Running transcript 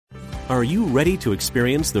Are you ready to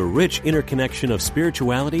experience the rich interconnection of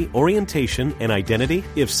spirituality, orientation, and identity?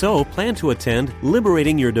 If so, plan to attend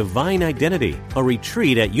Liberating Your Divine Identity, a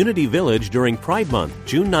retreat at Unity Village during Pride Month,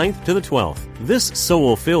 June 9th to the 12th. This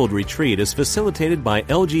soul-filled retreat is facilitated by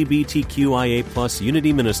LGBTQIA+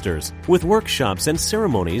 Unity ministers, with workshops and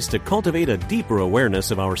ceremonies to cultivate a deeper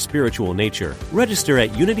awareness of our spiritual nature. Register at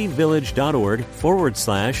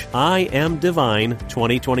unityvillage.org/I Am Divine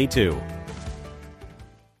 2022.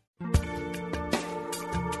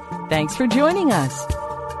 Thanks for joining us.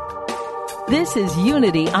 This is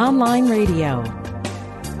Unity Online Radio,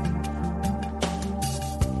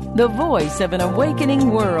 the voice of an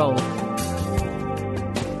awakening world.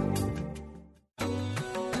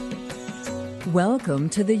 Welcome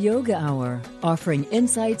to the Yoga Hour, offering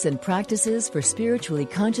insights and practices for spiritually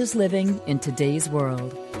conscious living in today's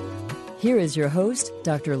world. Here is your host,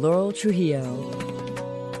 Dr. Laurel Trujillo.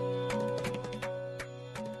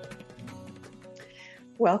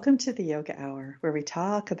 Welcome to the Yoga Hour, where we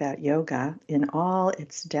talk about yoga in all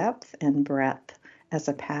its depth and breadth as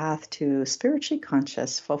a path to spiritually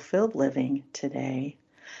conscious, fulfilled living today.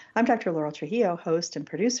 I'm Dr. Laurel Trujillo, host and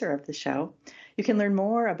producer of the show. You can learn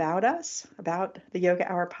more about us, about the Yoga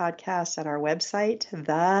Hour podcast at our website,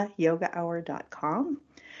 theyogahour.com.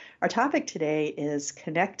 Our topic today is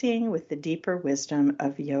connecting with the deeper wisdom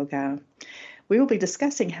of yoga. We will be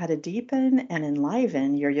discussing how to deepen and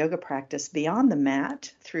enliven your yoga practice beyond the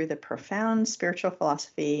mat through the profound spiritual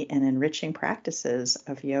philosophy and enriching practices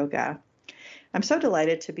of yoga. I'm so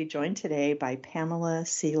delighted to be joined today by Pamela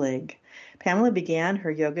Seelig. Pamela began her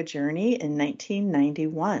yoga journey in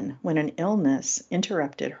 1991 when an illness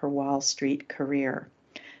interrupted her Wall Street career.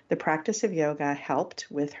 The practice of yoga helped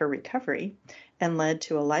with her recovery and led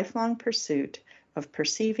to a lifelong pursuit of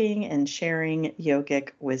perceiving and sharing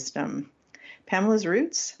yogic wisdom. Pamela's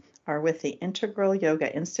roots are with the Integral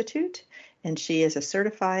Yoga Institute, and she is a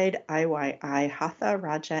certified IYI Hatha,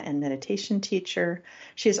 Raja, and meditation teacher.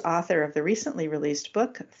 She is author of the recently released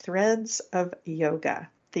book, Threads of Yoga,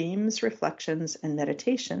 Themes, Reflections, and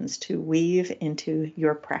Meditations to Weave into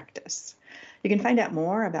Your Practice. You can find out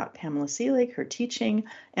more about Pamela Seelig, her teaching,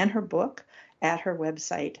 and her book at her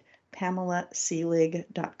website,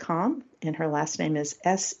 PamelaSeelig.com, and her last name is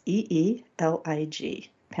Seelig.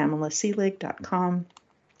 PamelaSeelig.com.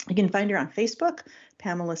 You can find her on Facebook,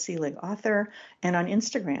 Pamela Seelig Author, and on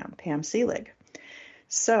Instagram, Pam Seelig.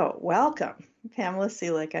 So, welcome, Pamela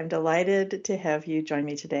Seelig. I'm delighted to have you join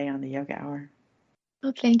me today on the Yoga Hour.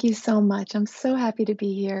 Oh, thank you so much. I'm so happy to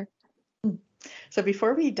be here. So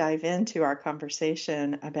before we dive into our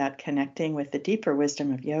conversation about connecting with the deeper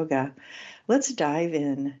wisdom of yoga, let's dive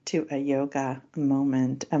into a yoga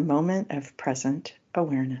moment, a moment of present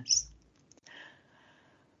awareness.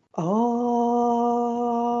 Om.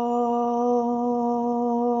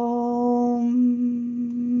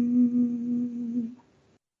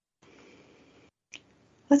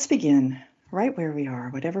 Let's begin right where we are,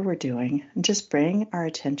 whatever we're doing, and just bring our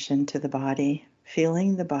attention to the body,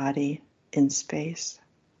 feeling the body in space.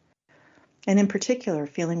 And in particular,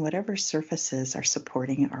 feeling whatever surfaces are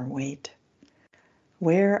supporting our weight.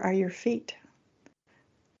 Where are your feet?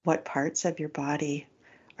 What parts of your body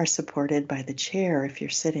are supported by the chair if you're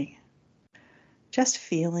sitting? Just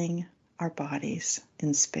feeling our bodies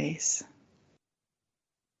in space.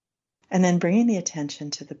 And then bringing the attention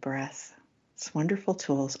to the breath. It's wonderful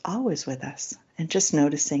tools always with us. And just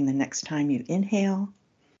noticing the next time you inhale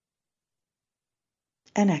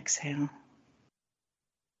and exhale.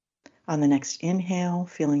 On the next inhale,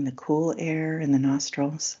 feeling the cool air in the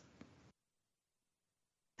nostrils.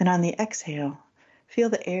 And on the exhale, feel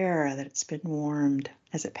the air that's been warmed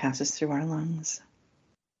as it passes through our lungs.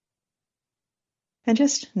 And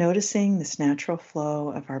just noticing this natural flow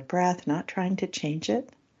of our breath, not trying to change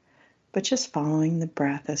it, but just following the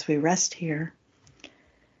breath as we rest here.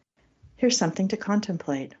 Here's something to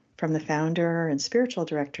contemplate from the founder and spiritual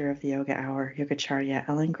director of the Yoga Hour, Yogacharya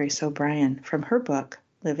Ellen Grace O'Brien, from her book,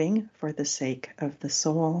 Living for the Sake of the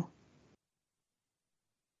Soul.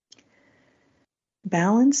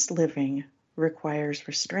 Balanced living requires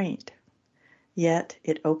restraint, yet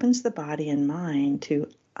it opens the body and mind to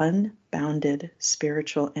unbounded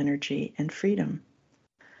spiritual energy and freedom.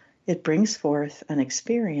 It brings forth an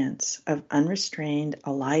experience of unrestrained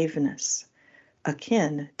aliveness,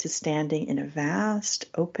 akin to standing in a vast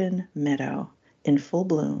open meadow in full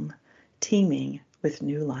bloom, teeming with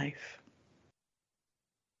new life.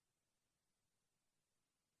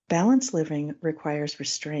 Balanced living requires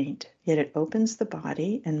restraint, yet it opens the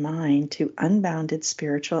body and mind to unbounded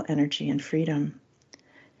spiritual energy and freedom.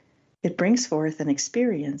 It brings forth an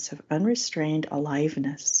experience of unrestrained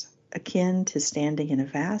aliveness, akin to standing in a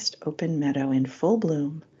vast open meadow in full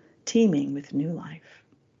bloom, teeming with new life.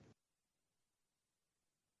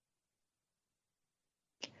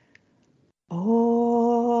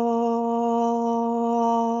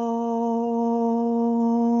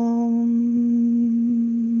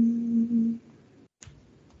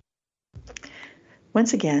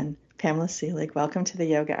 Once again, Pamela Seelig, welcome to the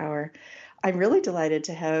Yoga Hour. I'm really delighted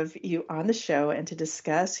to have you on the show and to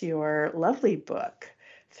discuss your lovely book,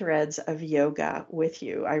 Threads of Yoga, with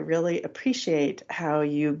you. I really appreciate how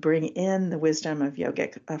you bring in the wisdom of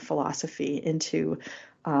yogic philosophy into,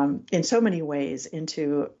 in so many ways,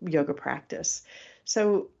 into yoga practice.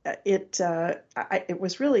 So it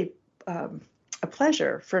was really a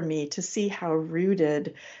pleasure for me to see how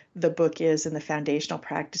rooted the book is in the foundational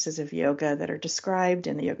practices of yoga that are described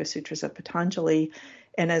in the Yoga Sutras of Patanjali.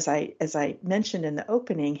 And as I mentioned in the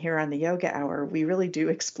opening here on the Yoga Hour, we really do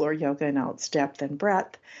explore yoga in all its depth and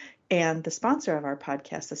breadth. And the sponsor of our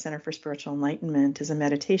podcast, the Center for Spiritual Enlightenment, is a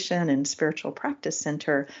meditation and spiritual practice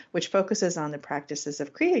center which focuses on the practices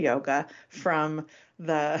of Kriya Yoga from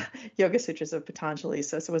the Yoga Sutras of Patanjali.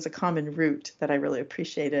 So it was a common root that I really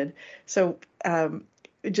appreciated. So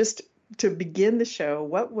just to begin the show,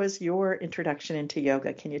 what was your introduction into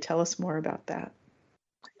yoga? Can you tell us more about that?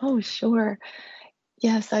 Oh, sure.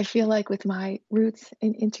 Yes, I feel like with my roots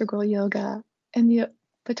in integral yoga and the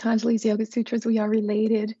Patanjali's Yoga Sutras, we are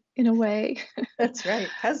related in a way. That's right,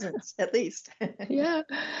 cousins at least. Yeah.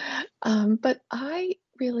 But I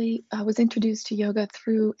really was introduced to yoga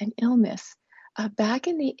through an illness. Back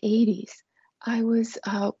in the 80s, I was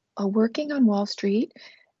working on Wall Street,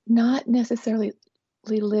 not necessarily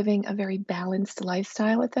living a very balanced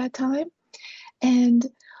lifestyle at that time. And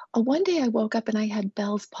one day I woke up and I had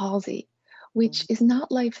Bell's palsy, which is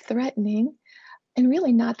not life-threatening and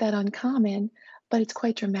really not that uncommon, but it's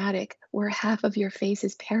quite dramatic, where half of your face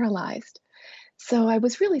is paralyzed. So I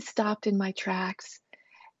was really stopped in my tracks.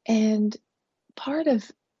 And part of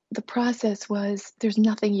the process was there's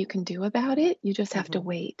nothing you can do about it. You just have to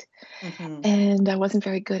wait. And I wasn't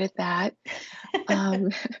very good at that.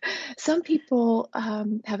 Some people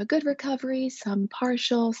have a good recovery, some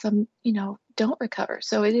partial, some, don't recover.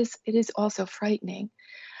 So it is also frightening.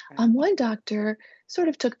 Right. One doctor sort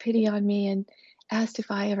of took pity on me and asked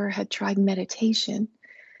if I ever had tried meditation.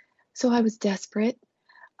 So I was desperate.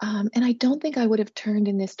 And I don't think I would have turned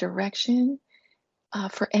in this direction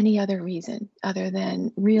for any other reason other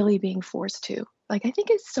than really being forced to. Like, I think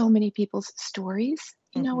it's so many people's stories,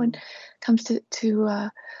 when it comes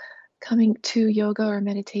to coming to yoga or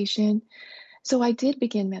meditation. So I did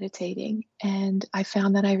begin meditating and I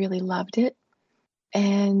found that I really loved it.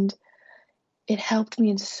 And it helped me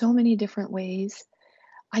in so many different ways.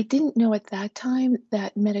 I didn't know at that time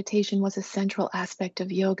that meditation was a central aspect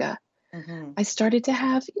of yoga. I started to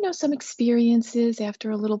have, some experiences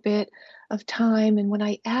after a little bit of time. And when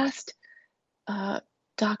I asked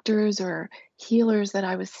doctors or healers that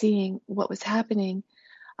I was seeing what was happening,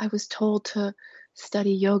 I was told to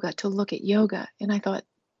study yoga, to look at yoga. And I thought,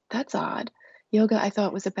 that's odd. Yoga, I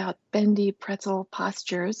thought, was about bendy pretzel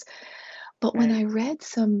postures. But when I read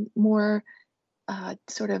some more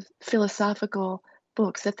sort of philosophical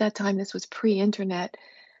books, at that time, this was pre-internet,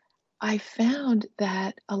 I found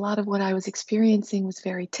that a lot of what I was experiencing was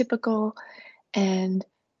very typical, and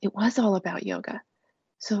it was all about yoga.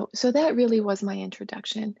 So that really was my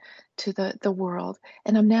introduction to the world,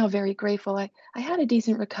 and I'm now very grateful. I had a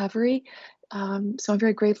decent recovery, so I'm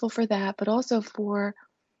very grateful for that, but also for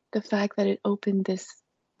the fact that it opened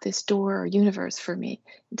this door or universe for me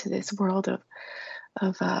into this world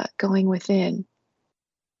of going within.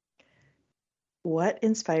 What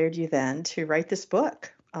inspired you then to write this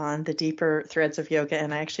book on the deeper threads of yoga?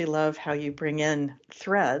 And I actually love how you bring in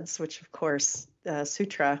threads, which of course,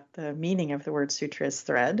 sutra, the meaning of the word sutra is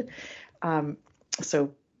thread.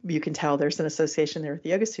 So you can tell there's an association there with the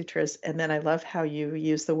Yoga Sutras. And then I love how you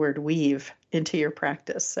use the word weave into your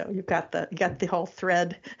practice. So you got the whole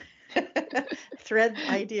thread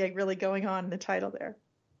idea really going on in the title there.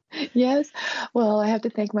 Yes. Well, I have to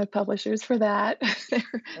thank my publishers for that.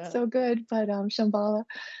 They're so good, but Shambhala.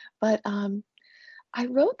 But I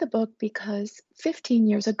wrote the book because 15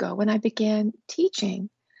 years ago when I began teaching,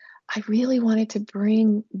 I really wanted to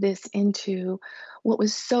bring this into what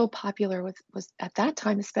was so popular was at that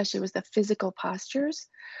time, especially, was the physical postures,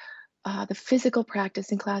 the physical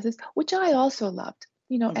practice in classes, which I also loved.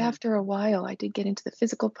 After a while, I did get into the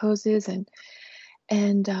physical poses and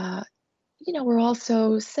we're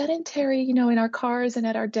also sedentary, in our cars and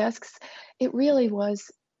at our desks. It really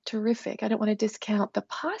was terrific. I don't want to discount the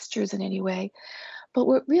postures in any way, but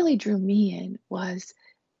what really drew me in was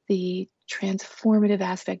the transformative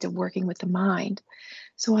aspect of working with the mind.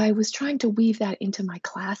 So I was trying to weave that into my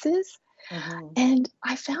classes, Mm-hmm. and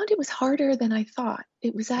I found it was harder than I thought.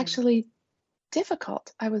 It was actually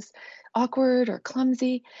difficult. I was awkward or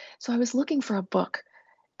clumsy. So I was looking for a book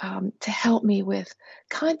to help me with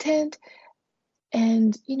content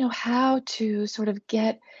and, how to sort of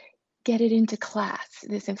get it into class,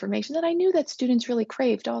 this information that I knew that students really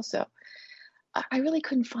craved also. I really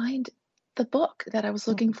couldn't find the book that I was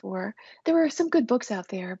looking for. There were some good books out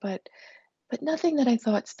there, but nothing that I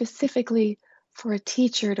thought specifically for a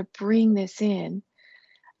teacher to bring this in.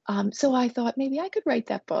 So I thought maybe I could write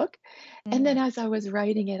that book. And then as I was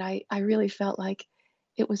writing it, I really felt like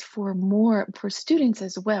it was for students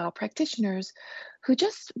as well, practitioners who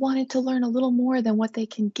just wanted to learn a little more than what they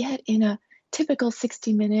can get in a typical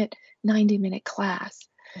 60-minute, 90-minute class.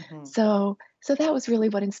 Mm-hmm. So that was really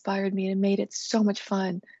what inspired me and made it so much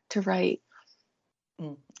fun to write.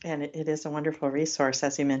 And it is a wonderful resource,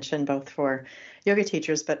 as you mentioned, both for yoga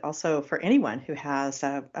teachers, but also for anyone who has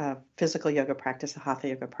a physical yoga practice, a hatha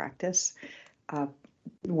yoga practice, a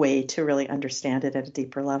way to really understand it at a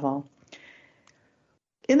deeper level.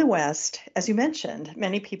 In the West, as you mentioned,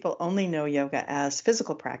 many people only know yoga as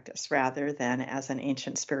physical practice rather than as an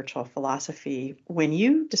ancient spiritual philosophy. When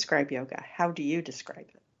you describe yoga, how do you describe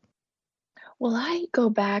it? Well, I go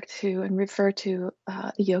back to and refer to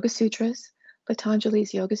the Yoga Sutras,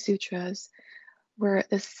 Patanjali's Yoga Sutras, where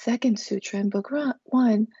the second sutra in book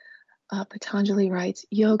one, Patanjali writes,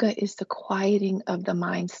 yoga is the quieting of the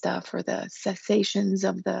mind stuff, or the cessations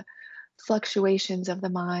of the fluctuations of the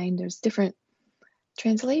mind. There's different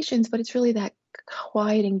translations, but it's really that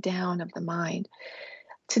quieting down of the mind.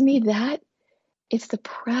 To me, that it's the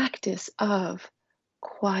practice of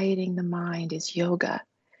quieting the mind is yoga.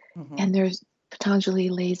 Mm-hmm. And Patanjali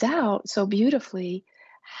lays out so beautifully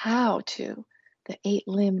the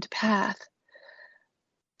 8-limbed path.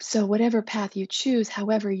 So whatever path you choose,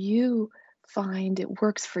 however you find it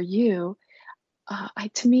works for you,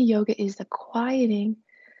 to me, yoga is the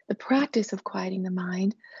practice of quieting the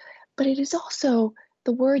mind. But it is also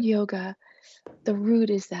the word yoga. The root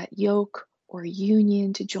is that yoke or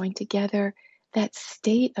union, to join together, that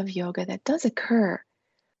state of yoga that does occur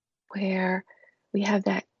where we have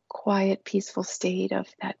that quiet, peaceful state of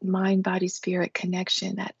that mind, body, spirit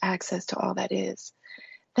connection, that access to all that is.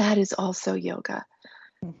 That is also yoga.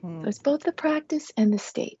 Mm-hmm. So it's both the practice and the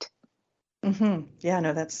state. Mm-hmm. Yeah,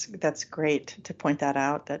 no, that's great to point that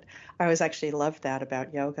out. That I always actually love that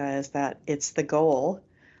about yoga, is that it's the goal,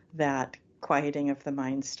 that quieting of the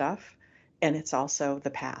mind stuff, and it's also the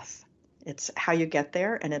path. It's how you get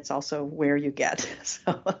there, and it's also where you get.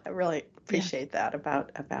 So I really appreciate that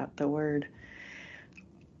about the word.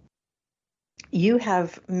 You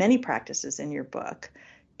have many practices in your book,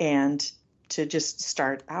 and to just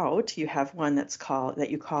start out, you have one that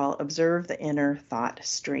you call Observe the Inner Thought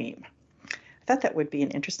Stream. I thought that would be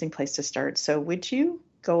an interesting place to start. So would you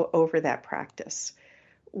go over that practice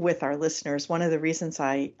with our listeners? One of the reasons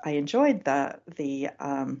I enjoyed the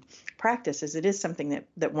practice is it is something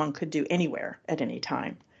that one could do anywhere at any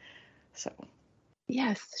time. So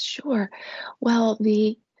Yes, sure. Well,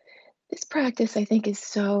 this practice, I think, is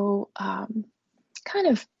so kind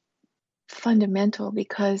of fundamental,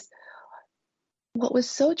 because what was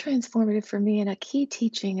so transformative for me and a key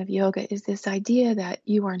teaching of yoga is this idea that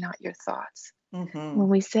you are not your thoughts. When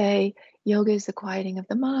we say yoga is the quieting of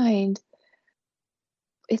the mind,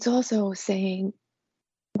 it's also saying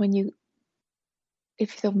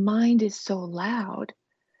if the mind is so loud,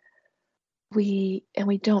 we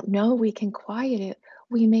don't know we can quiet it,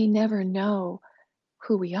 we may never know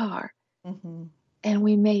who we are. Mm-hmm. And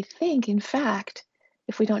we may think, in fact,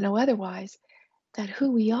 if we don't know otherwise, that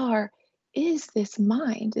who we are is this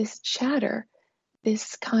mind, this chatter,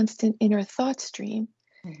 this constant inner thought stream,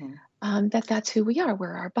 Mm-hmm. that's who we are.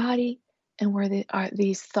 We're our body, and are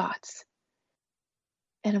these thoughts.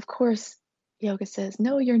 And of course, yoga says,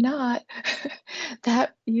 no, you're not.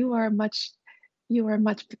 That you are much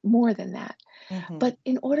more than that. Mm-hmm. But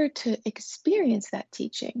in order to experience that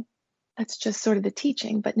teaching, that's just sort of the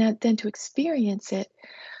teaching, but then to experience it,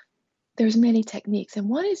 there's many techniques. And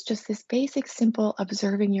one is just this basic, simple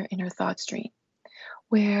observing your inner thought stream,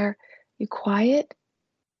 where you quiet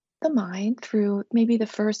the mind through, maybe the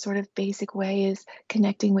first sort of basic way is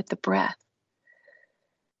connecting with the breath,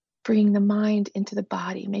 bringing the mind into the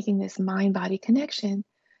body, making this mind-body connection.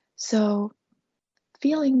 So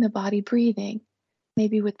feeling the body breathing,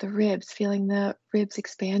 maybe with the ribs, feeling the ribs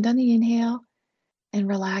expand on the inhale and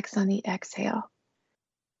relax on the exhale,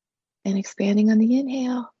 and expanding on the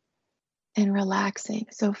inhale and relaxing.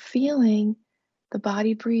 So feeling the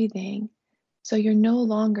body breathing So you're no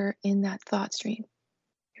longer in that thought stream.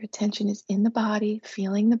 Your attention is in the body,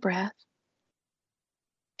 feeling the breath.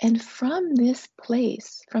 And from this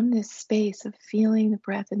place, from this space of feeling the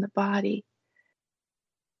breath in the body,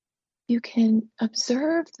 you can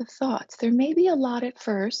observe the thoughts. There may be a lot at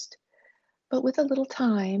first, but with a little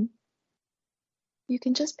time, you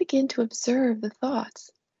can just begin to observe the thoughts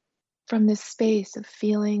from this space of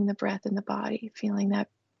feeling the breath in the body, feeling that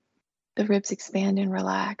the ribs expand and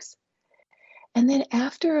relax. And then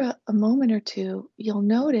after a moment or two, you'll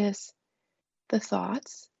notice the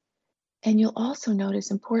thoughts, and you'll also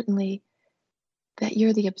notice, importantly, that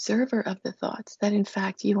you're the observer of the thoughts, that in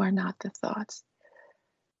fact you are not the thoughts.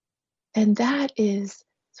 And that is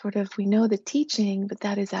sort of, we know the teaching, but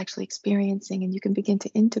that is actually experiencing, and you can begin to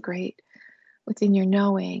integrate within your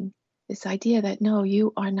knowing this idea that no,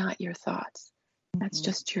 you are not your thoughts. That's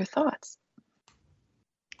just your thoughts.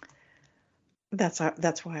 That's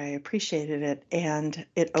why I appreciated it, and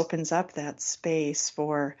it opens up that space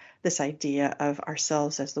for this idea of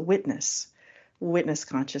ourselves as the witness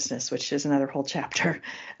consciousness, which is another whole chapter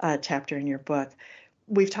in your book.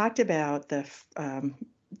 We've talked about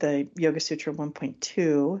the Yoga Sutra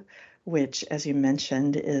 1.2, which, as you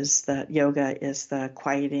mentioned, is that yoga is the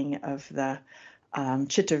quieting of the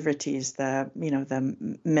chitta vrittis,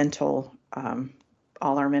 the mental,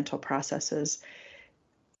 all our mental processes.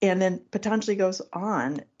 And then Patanjali goes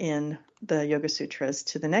on in the Yoga Sutras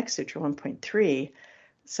to the next sutra, 1.3.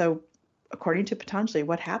 So according to Patanjali,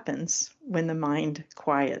 what happens when the mind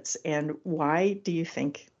quiets, and why do you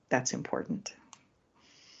think that's important?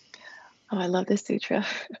 Oh, I love this sutra.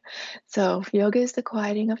 So yoga is the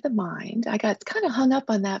quieting of the mind. I got kind of hung up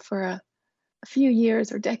on that for a few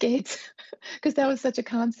years or decades because that was such a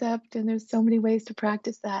concept, and there's so many ways to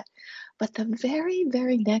practice that. But the very,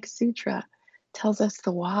 very next sutra tells us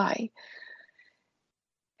the why.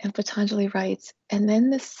 And Patanjali writes, and then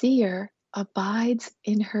the seer abides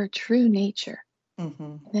in her true nature.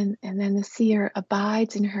 And then the seer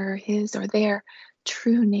abides in his or their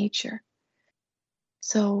true nature.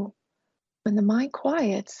 So when the mind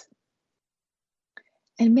quiets,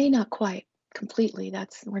 and may not quiet completely,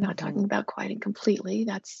 we're not talking about quieting completely,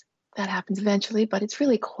 that happens eventually, but it's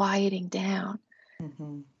really quieting down.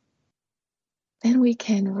 Then we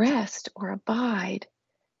can rest or abide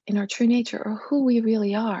in our true nature, or who we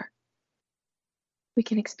really are. We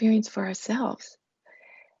can experience for ourselves.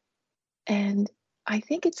 And I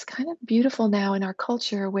think it's kind of beautiful now in our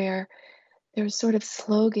culture where there's sort of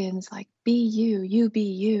slogans like be you be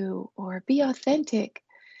you, or be authentic,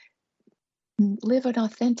 live an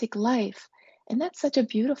authentic life. And that's such a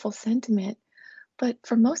beautiful sentiment. But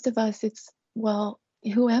for most of us, it's, well,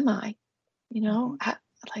 who am I?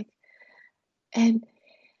 And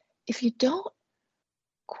if you don't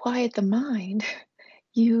quiet the mind,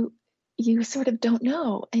 you sort of don't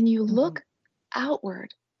know, and you look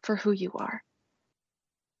outward for who you are.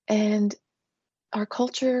 And our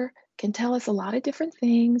culture can tell us a lot of different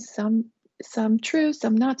things, some true,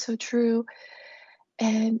 some not so true,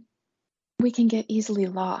 and we can get easily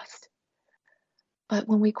lost. But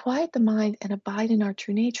when we quiet the mind and abide in our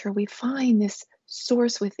true nature, we find this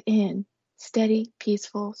source within, steady,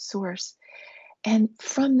 peaceful source. And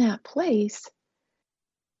from that place,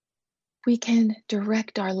 we can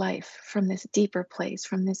direct our life from this deeper place,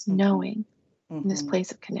 from this knowing, from this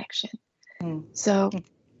place of connection. So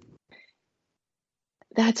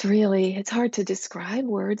that's really, it's hard to describe.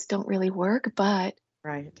 Words don't really work, but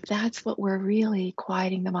that's what we're really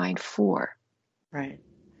quieting the mind for. Right.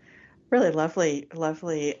 Really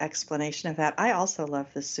lovely explanation of that. I also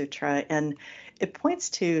love this sutra, and it points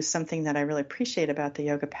to something that I really appreciate about the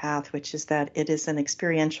yoga path, which is that it is an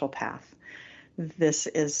experiential path. This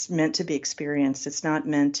is meant to be experienced. It's not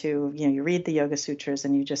meant to, you read the Yoga Sutras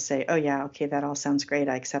and you just say, oh yeah, okay, that all sounds great,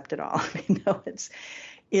 I accept it all. No,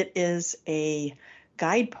 it is a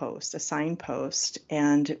guidepost, a signpost.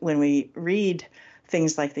 And when we read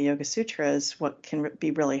things like the Yoga Sutras, what can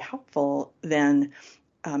be really helpful then,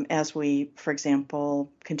 as we, for example,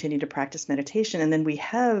 continue to practice meditation, and then we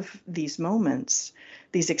have these moments,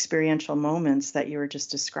 these experiential moments that you were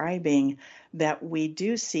just describing, that we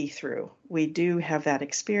do see through. We do have that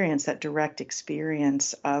experience, that direct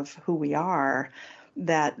experience of who we are,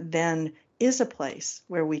 that then is a place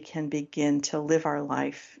where we can begin to live our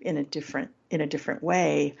life in a different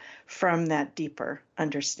way from that deeper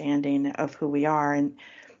understanding of who we are. And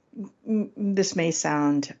this may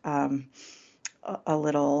sound a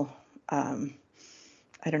little,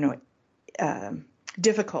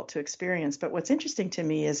 difficult to experience. But what's interesting to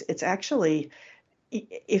me is it's actually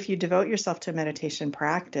if you devote yourself to meditation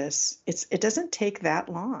practice, it doesn't take that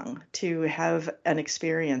long to have an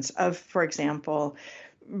experience of, for example,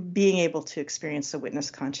 being able to experience the witness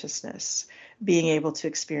consciousness, being able to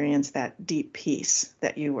experience that deep peace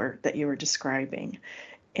that you were describing.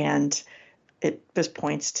 And it just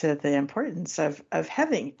points to the importance of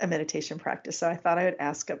having a meditation practice. So I thought I would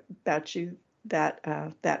ask about you that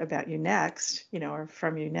about you next, or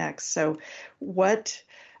from you next. So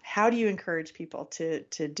how do you encourage people to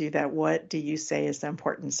do that? What do you say is the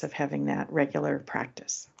importance of having that regular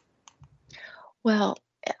practice? Well,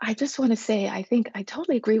 I just want to say, I think I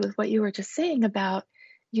totally agree with what you were just saying about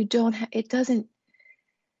you don't have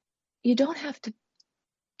to,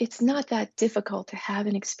 it's not that difficult to have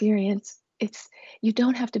an experience. You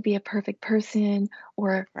don't have to be a perfect person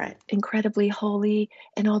or Right. incredibly holy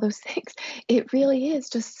and all those things. It really is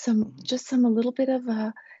just a little bit of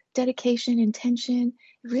a dedication, intention.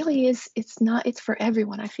 It really is. It's for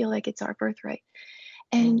everyone. I feel like it's our birthright.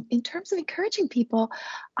 And in terms of encouraging people,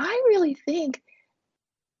 I really think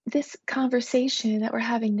this conversation that we're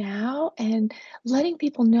having now and letting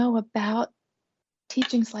people know about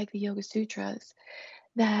teachings like the Yoga Sutras,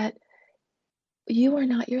 that you are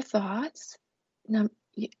not your thoughts. And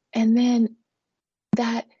then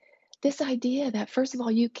that this idea that, first of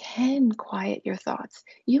all, you can quiet your thoughts.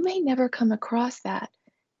 You may never come across that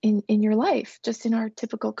in your life, just in our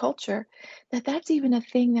typical culture, that's even a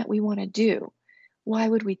thing that we want to do. Why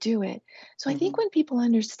would we do it? So I think when people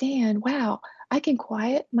understand, wow, I can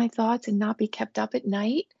quiet my thoughts and not be kept up at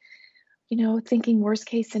night, thinking worst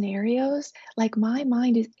case scenarios, like my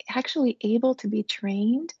mind is actually able to be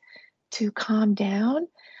trained to calm down.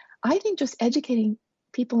 I think just educating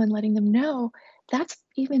people and letting them know that's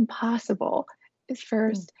even possible is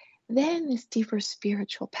first. Then this deeper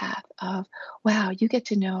spiritual path of, wow, you get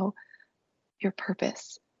to know your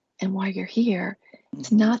purpose and why you're here.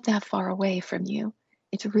 It's not that far away from you.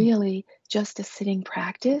 It's really just a sitting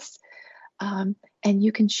practice. And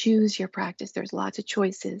you can choose your practice. There's lots of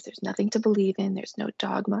choices. There's nothing to believe in. There's no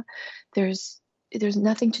dogma. There's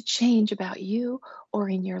nothing to change about you or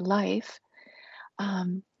in your life.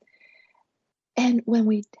 And when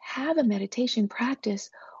we have a meditation practice,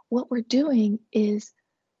 what we're doing is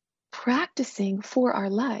practicing for our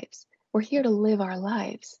lives. We're here to live our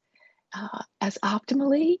lives as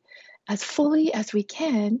optimally, as fully as we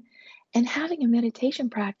can. And having a meditation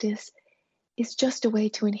practice is just a way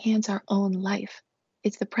to enhance our own life.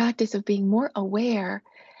 It's the practice of being more aware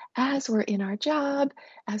as we're in our job,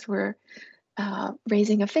 as we're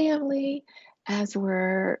raising a family, as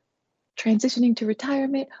we're transitioning to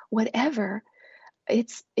retirement, whatever.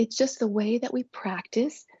 It's just the way that we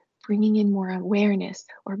practice bringing in more awareness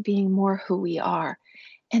or being more who we are.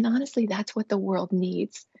 And honestly, that's what the world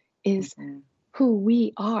needs, is who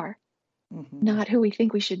we are, not who we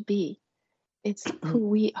think we should be. It's who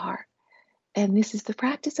we are. And this is the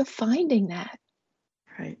practice of finding that.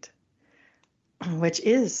 Right. Which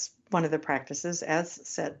is one of the practices as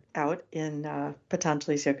set out in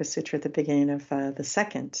Patanjali's Yoga Sutra at the beginning of the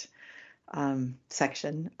second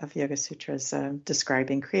section of Yoga Sutras,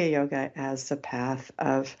 describing Kriya Yoga as a path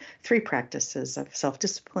of three practices of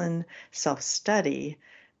self-discipline, self-study,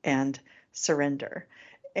 and surrender.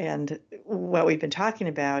 And what we've been talking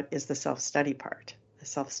about is the self-study part,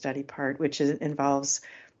 which involves,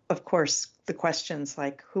 of course, the questions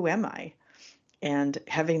like, who am I? And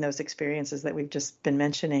having those experiences that we've just been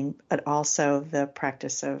mentioning, but also the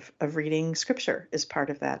practice of reading scripture is part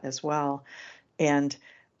of that as well. And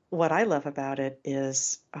what I love about it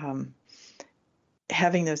is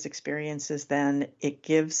having those experiences, then it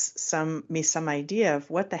gives me some idea of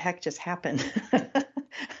what the heck just happened.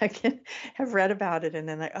 I can have read about it and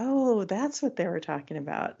then like, oh, that's what they were talking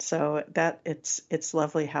about. So that it's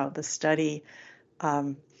lovely how the study,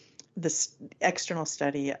 this external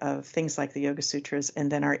study of things like the Yoga Sutras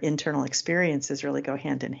and then our internal experiences really go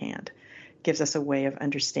hand in hand. Gives us a way of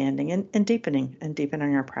understanding and deepening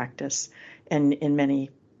our practice. And in many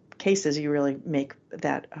cases, you really make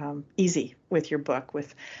that easy with your book,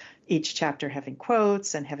 with each chapter having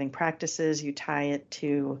quotes and having practices. You tie it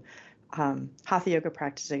to Hatha Yoga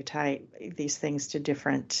practice. You tie these things to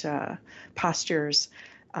different postures,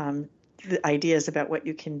 the ideas about what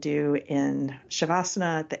you can do in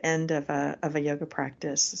Shavasana at the end of a yoga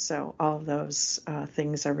practice. So all of those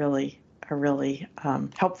things are really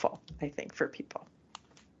helpful, I think, for people.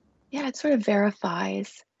 Yeah, it sort of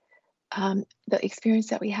verifies the experience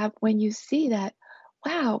that we have when you see that,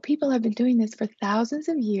 wow, people have been doing this for thousands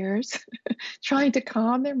of years, trying to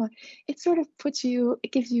calm their mind. It sort of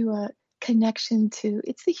it gives you a connection to,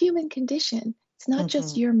 it's the human condition. It's not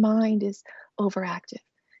just your mind is overactive.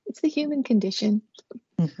 it's the human condition.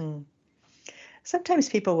 Mm-hmm. Sometimes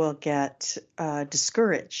people will get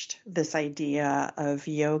discouraged, this idea of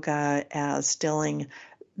yoga as stilling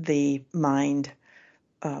the mind,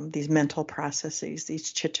 these mental processes,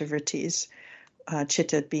 these chitta vrittis.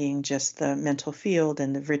 Chitta being just the mental field,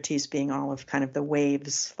 and the vrittis being all of kind of the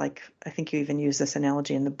waves. Like, I think you even use this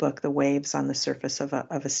analogy in the book, the waves on the surface of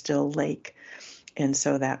a still lake. And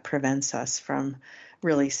so that prevents us from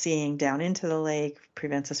really seeing down into the lake,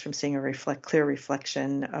 prevents us from seeing a clear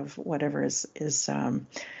reflection of whatever is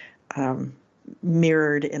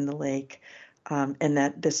mirrored in the lake. And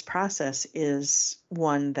that this process is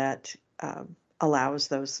one that allows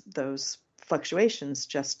those fluctuations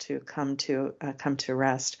just to come to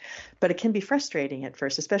rest. But it can be frustrating at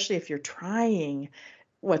first, especially if you're trying.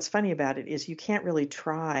 What's funny about it is you can't really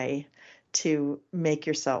try to make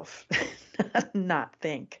yourself not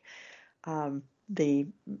think. The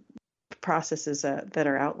processes that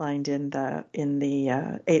are outlined in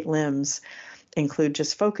the 8 limbs include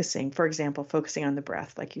just focusing, for example, focusing on the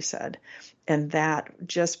breath, like you said, and that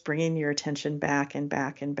just bringing your attention back and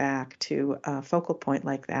back and back to a focal point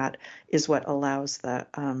like that is what allows the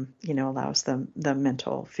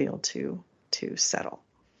mental field to settle.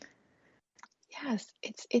 Yes,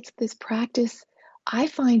 it's this practice. I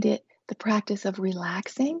find it the practice of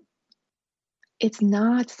relaxing. It's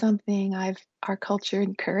not something our culture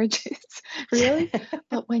encourages, really.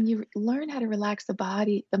 But when you learn how to relax the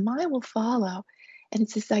body, the mind will follow. And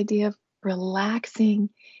it's this idea of relaxing,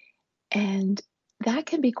 and that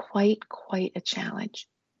can be quite a challenge.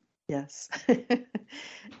 Yes.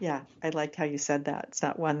 Yeah, I liked how you said that. It's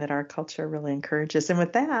not one that our culture really encourages. And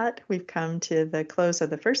with that, we've come to the close of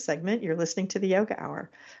the first segment. You're listening to the Yoga Hour.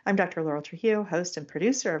 I'm Dr. Laurel Trujillo, host and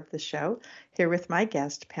producer of the show, here with my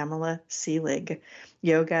guest, Pamela Seelig,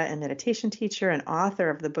 yoga and meditation teacher and author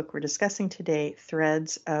of the book we're discussing today,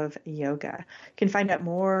 Threads of Yoga. You can find out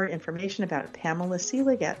more information about Pamela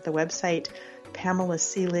Seelig at the website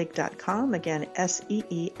pamelaseelig.com. Again,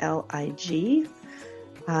 SEELIG.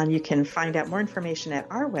 You can find out more information at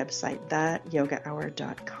our website,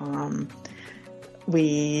 theyogahour.com.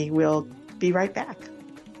 We will be right back.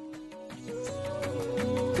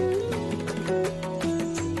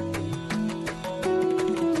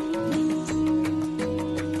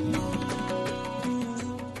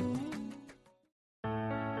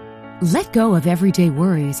 Let go of everyday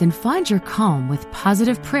worries and find your calm with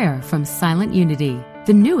positive prayer from Silent Unity,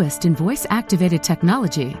 the newest in voice-activated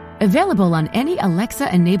technology, available on any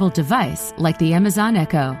Alexa-enabled device like the Amazon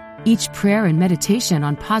Echo. Each prayer and meditation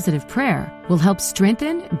on positive prayer will help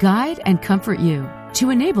strengthen, guide, and comfort you. To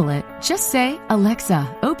enable it, just say,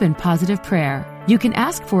 "Alexa, open positive prayer." You can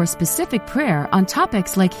ask for a specific prayer on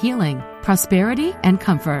topics like healing, prosperity, and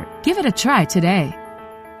comfort. Give it a try today.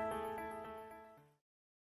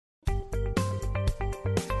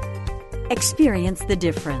 Experience the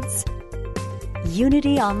difference.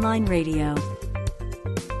 Unity Online Radio.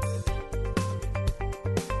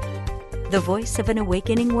 The voice of an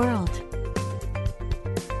awakening world.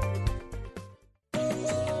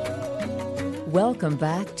 Welcome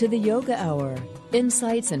back to the Yoga Hour.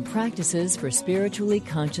 Insights and practices for spiritually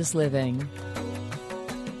conscious living.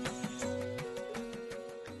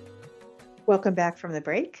 Welcome back from the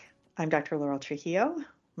break. I'm Dr. Laurel Trujillo.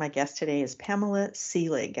 My guest today is Pamela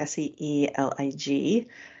Seelig, SEELIG,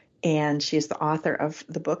 and she is the author of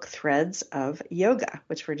the book Threads of Yoga,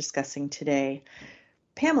 which we're discussing today.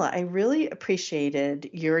 Pamela, I really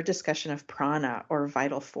appreciated your discussion of prana, or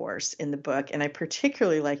vital force, in the book, and I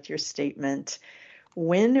particularly liked your statement,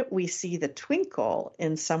 when we see the twinkle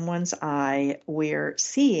in someone's eye, we're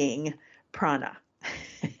seeing prana.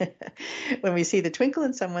 When we see the twinkle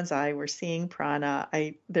in someone's eye, we're seeing prana.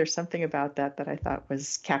 There's something about that I thought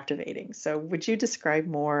was captivating. So would you describe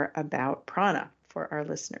more about prana for our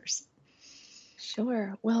listeners?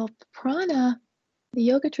 Sure. Well, prana, the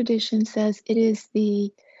yoga tradition says it is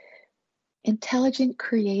the intelligent,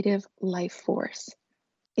 creative life force.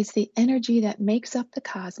 It's the energy that makes up the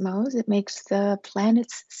cosmos. It makes the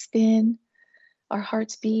planets spin, our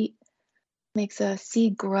hearts beat, makes a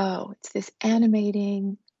seed grow. It's this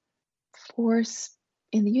animating force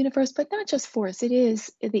in the universe, but not just force. It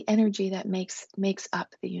is the energy that makes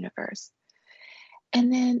up the universe.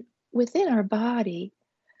 And then within our body,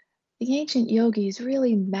 the ancient yogis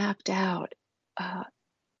really mapped out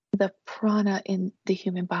the prana in the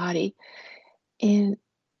human body in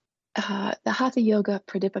the Hatha Yoga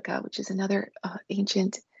Pradipika, which is another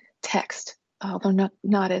ancient text, although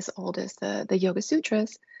not as old as the Yoga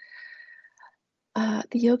Sutras.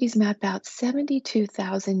 The yogis mapped out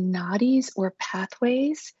 72,000 nadis, or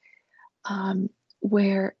pathways,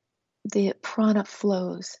 where the prana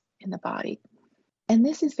flows in the body. And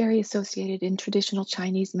this is very associated in traditional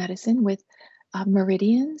Chinese medicine with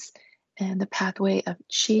meridians and the pathway of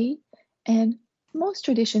qi. And most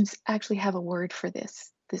traditions actually have a word for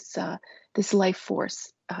this life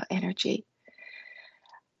force energy.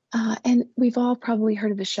 And we've all probably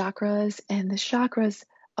heard of the chakras, and the chakras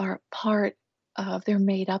are they're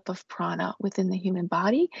made up of prana within the human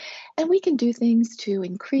body. And we can do things to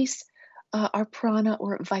increase our prana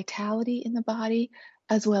or vitality in the body,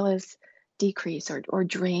 as well as decrease or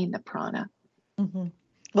drain the prana. Mm-hmm.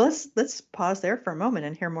 Well, let's pause there for a moment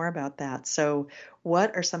and hear more about that. So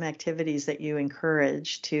what are some activities that you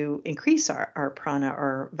encourage to increase our prana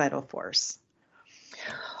or vital force?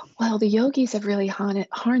 Well, the yogis have really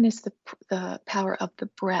harnessed the power of the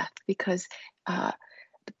breath, because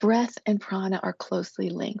the breath and prana are closely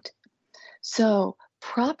linked. So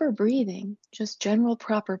proper breathing, just general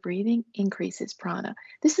proper breathing, increases prana.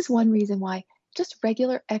 This is one reason why just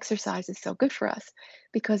regular exercise is so good for us,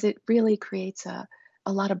 because it really creates a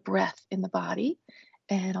lot of breath in the body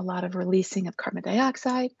and a lot of releasing of carbon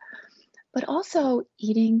dioxide, but also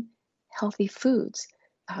eating healthy foods,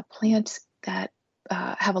 plants that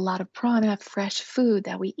have a lot of prana. Fresh food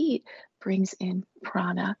that we eat brings in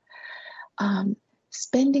prana.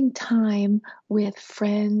 Spending time with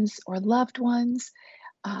friends or loved ones,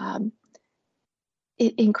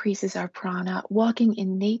 it increases our prana. Walking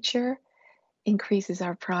in nature increases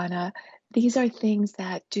our prana. These are things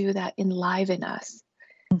that enliven us.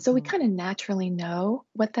 So we kind of naturally know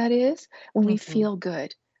what that is. When we feel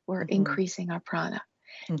good, we're increasing our prana.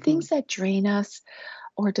 Things that drain us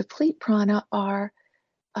or deplete prana are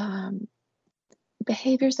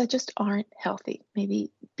behaviors that just aren't healthy.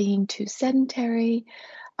 Maybe being too sedentary,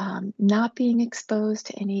 not being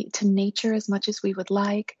exposed to nature as much as we would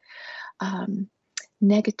like,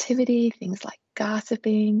 negativity, things like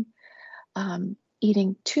gossiping,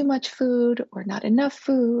 eating too much food or not enough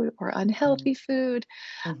food or unhealthy food.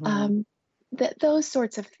 Those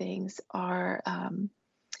sorts of things are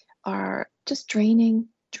just draining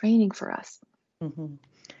for us.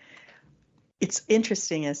 It's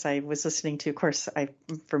interesting, as I was listening to, of course, I'm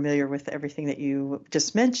familiar with everything that you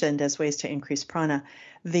just mentioned as ways to increase prana.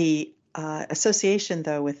 The association,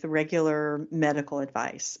 though, with the regular medical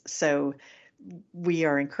advice. So we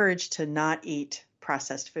are encouraged to not eat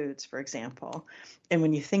processed foods, for example. And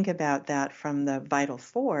when you think about that from the vital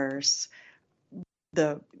force,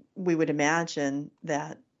 we would imagine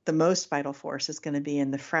that the most vital force is going to be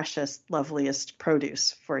in the freshest, loveliest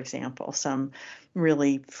produce, for example, some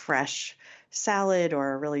really fresh salad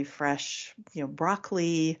or a really fresh,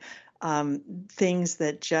 broccoli, things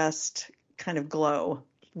that just kind of glow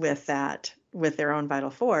with their own vital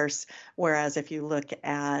force. Whereas if you look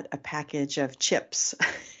at a package of chips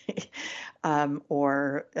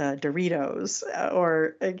or Doritos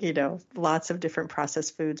or, lots of different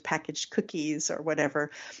processed foods, packaged cookies or whatever,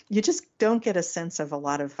 you just don't get a sense of a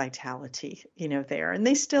lot of vitality, there. And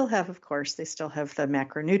they still have the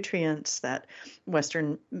macronutrients that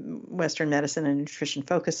Western medicine and nutrition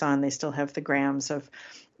focus on. They still have the grams of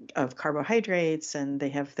carbohydrates, and they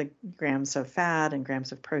have the grams of fat and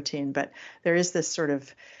grams of protein. But there is this sort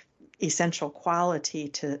of essential quality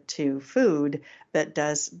to food that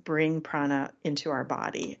does bring prana into our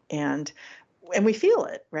body. And we feel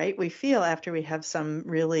it, right? We feel after we have some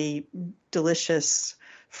really delicious,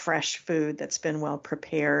 fresh food that's been well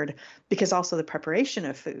prepared, because also the preparation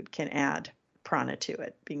of food can add prana to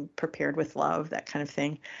it. Being prepared with love, that kind of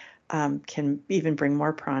thing, can even bring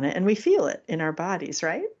more prana. And we feel it in our bodies,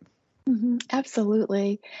 right?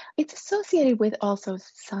 Absolutely. It's associated with also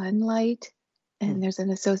sunlight. And there's an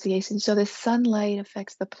association. So the sunlight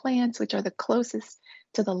affects the plants, which are the closest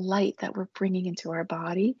to the light that we're bringing into our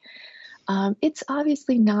body. It's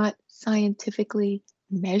obviously not scientifically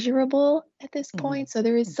measurable at this point. So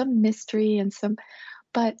there is some mystery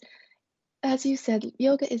but as you said,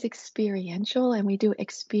 yoga is experiential, and we do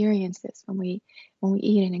experience this when we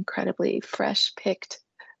eat an incredibly fresh picked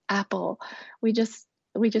apple. We just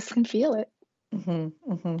can feel it. And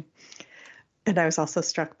I was also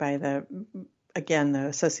struck by the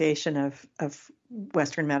association of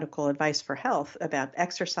Western medical advice for health about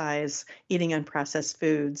exercise, eating unprocessed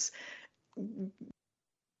foods.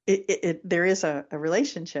 There is a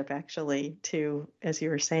relationship actually to, as you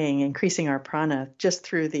were saying, increasing our prana just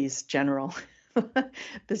through these general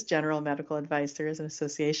medical advice. There is an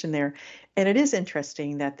association there. And it is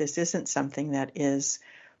interesting that this isn't something that is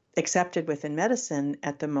accepted within medicine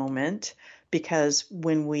at the moment, because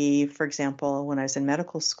for example, when I was in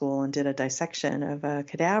medical school and did a dissection of a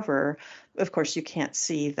cadaver, of course you can't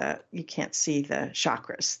see the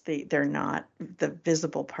chakras. They're not the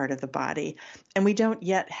visible part of the body. And we don't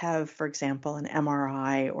yet have, for example, an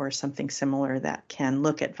MRI or something similar that can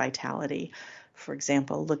look at vitality. For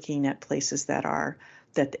example, looking at places that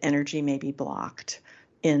the energy may be blocked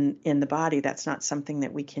in the body. That's not something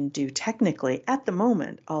that we can do technically at the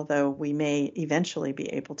moment, although we may eventually be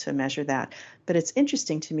able to measure that. But it's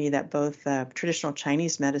interesting to me that both traditional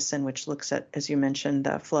Chinese medicine, which looks at, as you mentioned,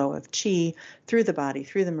 the flow of qi through the body,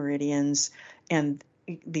 through the meridians, and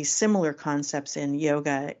these similar concepts in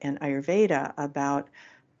yoga and Ayurveda about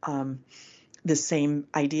the same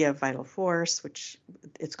idea of vital force, which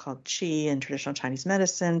it's called qi in traditional Chinese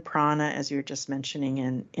medicine, prana, as you were just mentioning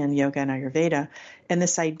in yoga and Ayurveda, and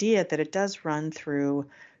this idea that it does run through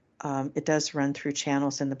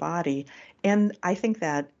channels in the body. And I think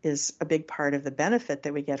that is a big part of the benefit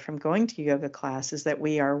that we get from going to yoga class, is that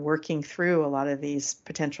we are working through a lot of these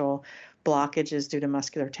potential blockages due to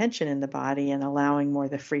muscular tension in the body and allowing more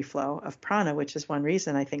the free flow of prana, which is one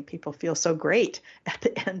reason I think people feel so great at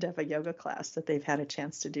the end of a yoga class, that they've had a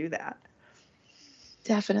chance to do that.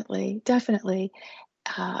 Definitely.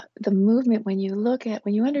 The movement, when you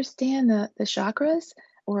understand the chakras,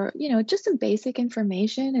 or, just some basic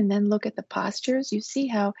information, and then look at the postures, you see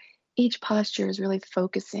how each posture is really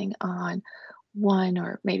focusing on one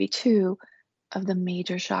or maybe two of the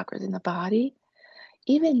major chakras in the body.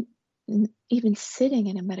 Even sitting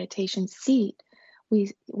in a meditation seat,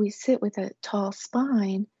 we sit with a tall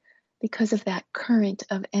spine because of that current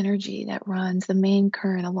of energy that runs, the main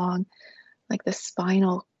current along like the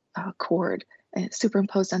spinal cord, and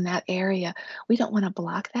superimposed on that area. We don't want to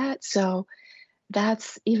block that. So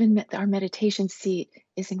that's even our meditation seat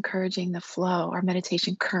is encouraging the flow, our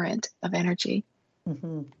meditation current of energy.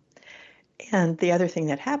 Mm-hmm. And the other thing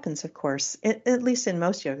that happens, of course, at least in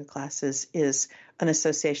most yoga classes, is an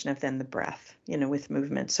association of then the breath, with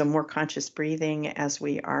movement. So more conscious breathing as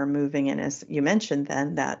we are moving. And as you mentioned,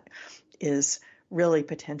 then that is really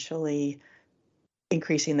potentially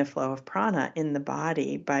increasing the flow of prana in the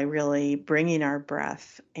body by really bringing our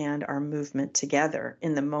breath and our movement together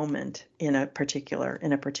in the moment in a particular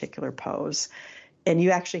pose. And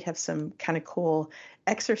you actually have some kind of cool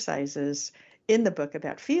exercises in the book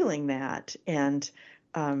about feeling that. And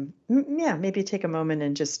maybe take a moment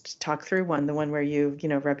and just talk through the one where you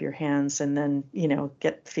rub your hands and then,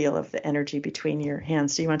 get feel of the energy between your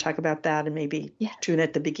hands. Do you want to talk about that, and maybe tune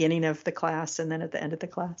at the beginning of the class and then at the end of the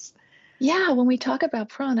class? Yeah, when we talk about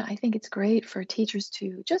prana, I think it's great for teachers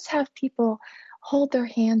to just have people hold their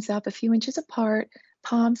hands up a few inches apart,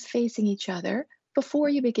 palms facing each other before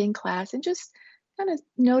you begin class, and just kind of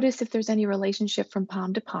notice if there's any relationship from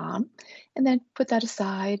palm to palm, and then put that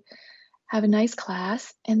aside, have a nice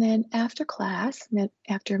class, and then after class,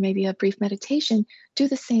 after maybe a brief meditation, do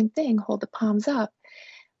the same thing, hold the palms up.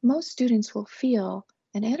 Most students will feel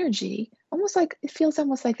an energy, it feels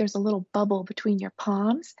almost like there's a little bubble between your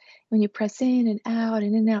palms. When you press in and out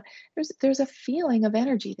and in and out, there's a feeling of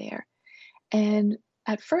energy there. And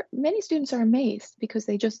at first, many students are amazed because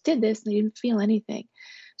they just did this and they didn't feel anything.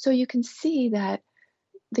 So you can see that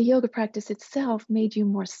the yoga practice itself made you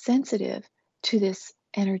more sensitive to this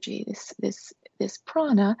energy, this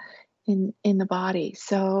prana in the body.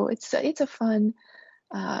 So it's a fun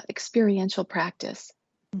experiential practice.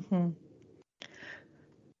 Mm-hmm.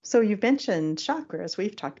 So you've mentioned chakras.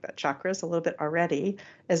 We've talked about chakras a little bit already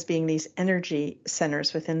as being these energy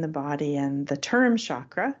centers within the body. And the term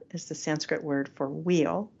chakra is the Sanskrit word for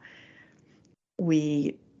wheel.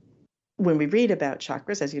 When we read about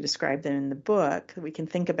chakras, as you described them in the book, we can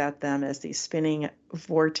think about them as these spinning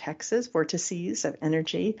vortices of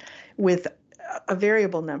energy with a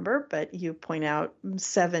variable number, but you point out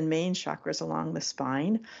 7 main chakras along the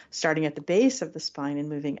spine, starting at the base of the spine and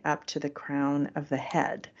moving up to the crown of the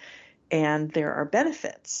head. And there are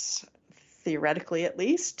benefits, theoretically at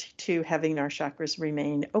least, to having our chakras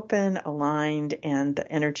remain open, aligned, and the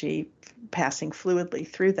energy passing fluidly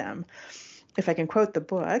through them. If I can quote the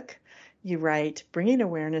book, you write, bringing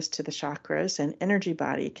awareness to the chakras and energy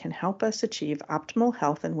body can help us achieve optimal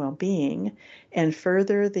health and well-being and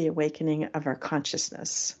further the awakening of our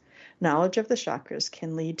consciousness. Knowledge of the chakras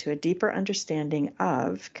can lead to a deeper understanding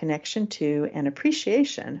of, connection to, and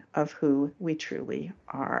appreciation of who we truly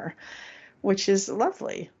are, which is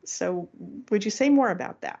lovely. So would you say more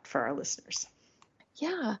about that for our listeners?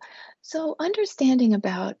 Yeah. So understanding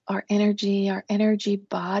about our energy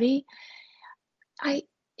body,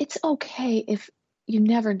 it's okay if you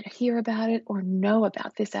never hear about it or know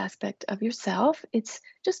about this aspect of yourself. It's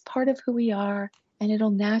just part of who we are and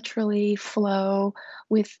it'll naturally flow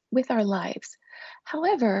with our lives.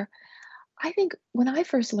 However, I think when I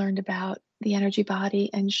first learned about the energy body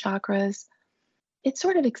and chakras, it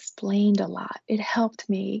sort of explained a lot. It helped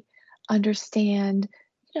me understand,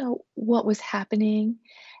 what was happening.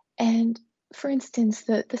 And for instance,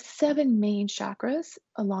 the seven main chakras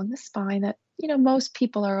along the spine that, most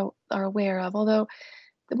people are aware of, although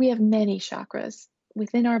we have many chakras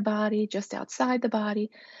within our body, just outside the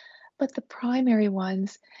body, but the primary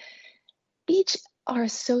ones, each are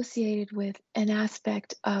associated with an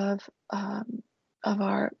aspect of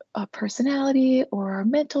our personality or our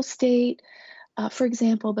mental state. For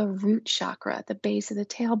example, the root chakra at the base of the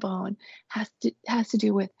tailbone has to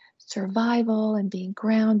do with survival and being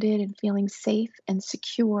grounded and feeling safe and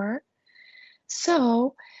secure.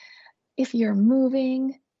 So if you're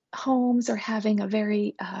moving homes or having a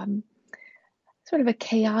very sort of a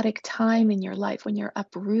chaotic time in your life when you're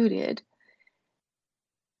uprooted,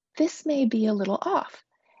 this may be a little off,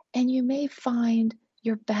 and you may find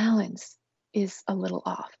your balance is a little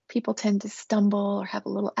off. People tend to stumble or have a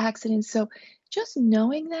little accident. So just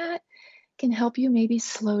knowing that can help you maybe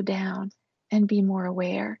slow down and be more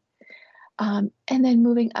aware. And then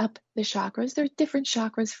moving up the chakras, there are different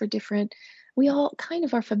chakras for different, we all kind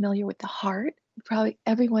of are familiar with the heart. Probably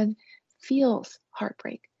everyone feels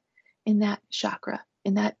heartbreak in that chakra,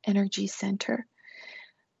 in that energy center.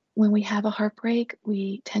 When we have a heartbreak,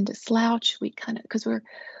 we tend to slouch. We kind of, because we're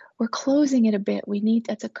closing it a bit.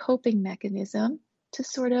 That's a coping mechanism to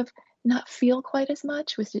sort of not feel quite as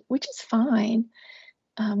much, which is fine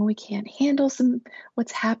when we can't handle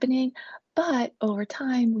what's happening. But over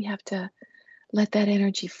time, we have to let that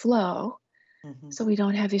energy flow so we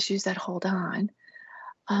don't have issues that hold on.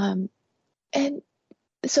 And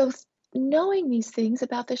so knowing these things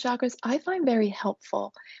about the chakras, I find very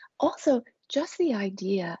helpful. Also, just the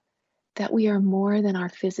idea that we are more than our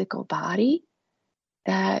physical body,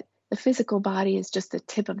 that the physical body is just the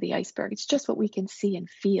tip of the iceberg. It's just what we can see and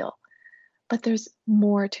feel. But there's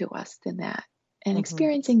more to us than that. And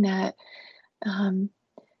experiencing that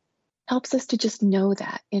helps us to just know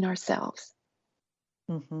that in ourselves.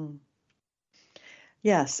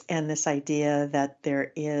 Yes, and this idea that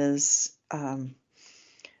there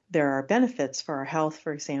are benefits for our health,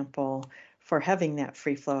 for example, for having that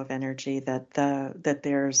free flow of energy, that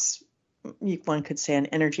there's, one could say, an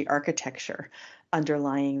energy architecture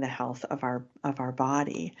underlying the health of our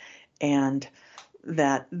body, and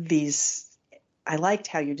that I liked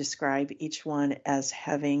how you describe each one as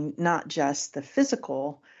having not just the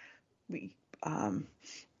physical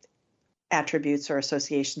attributes or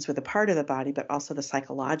associations with a part of the body, but also the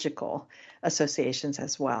psychological associations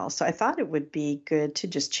as well. So I thought it would be good to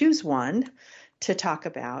just choose one to talk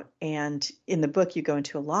about. And in the book, you go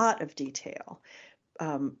into a lot of detail.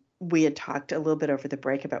 We had talked a little bit over the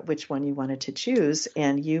break about which one you wanted to choose,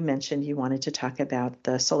 and you mentioned you wanted to talk about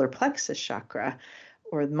the solar plexus chakra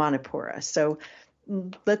or the Manipura. So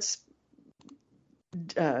let's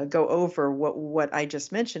go over what I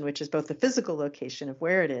just mentioned, which is both the physical location of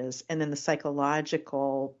where it is and then the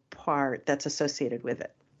psychological part that's associated with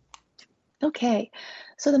it. Okay,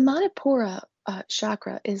 so the Manipura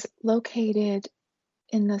chakra is located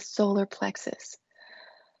in the solar plexus.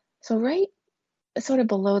 So right sort of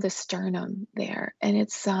below the sternum there, and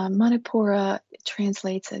it's Manipura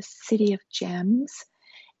translates as city of gems.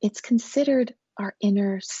 It's considered our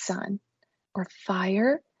inner sun or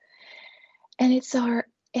fire, and it's our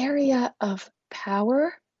area of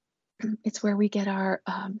power. It's where we get our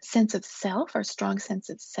sense of self, our strong sense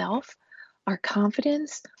of self, our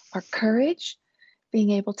confidence, our courage,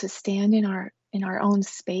 being able to stand in our own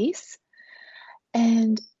space.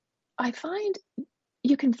 And I find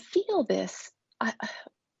you can feel this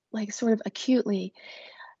like sort of acutely.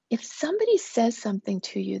 If somebody says something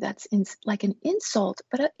to you that's like an insult,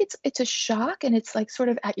 but it's a shock, and it's like sort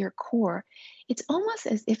of at your core, it's almost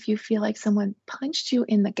as if you feel like someone punched you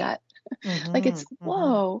in the gut. Like it's,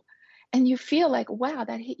 whoa. And you feel like, wow,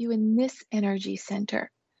 that hit you in this energy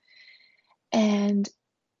center. And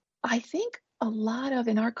I think a lot of,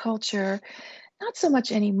 in our culture, not so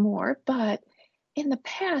much anymore, but in the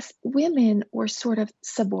past, women were sort of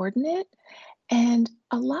subordinate. And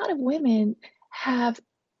a lot of women have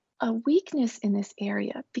a weakness in this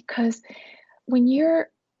area, because when you're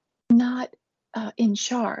not in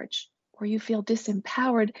charge, or you feel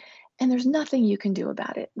disempowered, and there's nothing you can do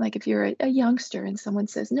about it. Like if you're a youngster and someone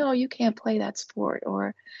says, no, you can't play that sport,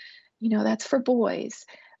 or, that's for boys,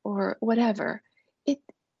 or whatever, it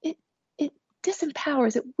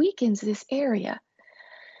disempowers, it weakens this area.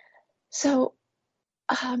 So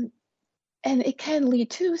And it can lead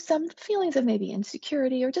to some feelings of maybe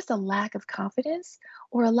insecurity or just a lack of confidence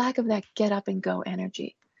or a lack of that get up and go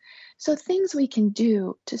energy. So things we can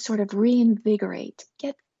do to sort of reinvigorate,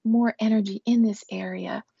 get more energy in this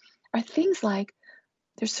area are things like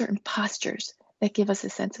there's certain postures that give us a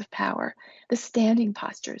sense of power. The standing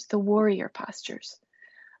postures, the warrior postures,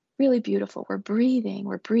 really beautiful. We're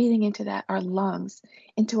breathing into that, our lungs,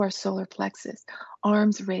 into our solar plexus,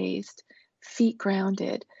 arms raised, feet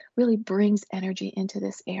grounded, really brings energy into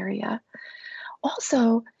this area.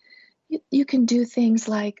 Also, you can do things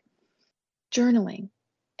like journaling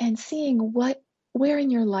and seeing where in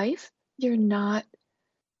your life you're not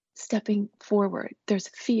stepping forward. There's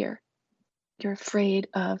fear. You're afraid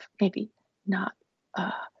of maybe not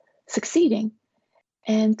succeeding,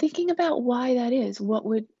 and thinking about why that is.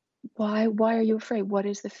 Why are you afraid? What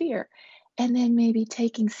is the fear? And then maybe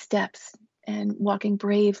taking steps and walking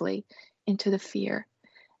bravely into the fear.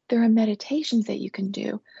 There are meditations that you can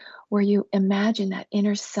do where you imagine that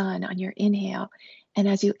inner sun on your inhale, and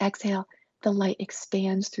as you exhale, the light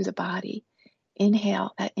expands through the body.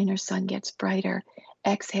 Inhale, that inner sun gets brighter.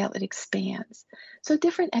 Exhale, it expands. So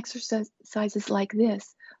different exercises like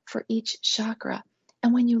this for each chakra.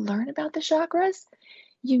 And when you learn about the chakras,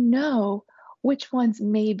 you know which ones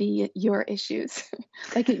may be your issues.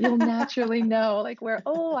 Like you'll naturally know, like where,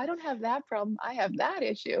 oh, I don't have that problem, I have that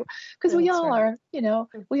issue. Because we all are,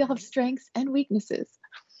 we all have strengths and weaknesses.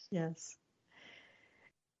 Yes.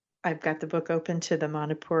 I've got the book open to the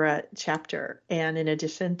Manipura chapter. And in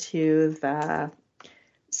addition to the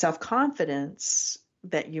self-confidence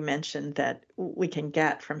that you mentioned that we can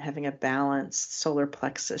get from having a balanced solar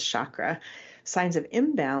plexus chakra, signs of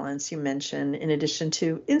imbalance you mentioned, in addition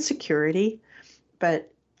to insecurity,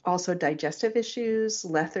 but also digestive issues,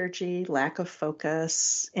 lethargy, lack of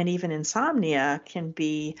focus, and even insomnia can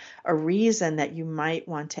be a reason that you might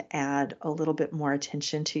want to add a little bit more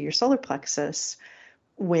attention to your solar plexus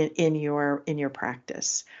when in your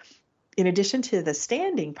practice. In addition to the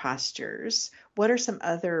standing postures, what are some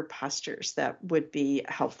other postures that would be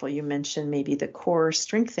helpful? You mentioned maybe the core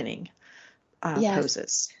strengthening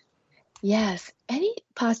poses. Yes, any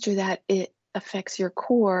posture that it affects your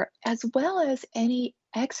core, as well as any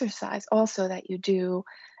exercise also that you do,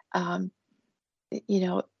 in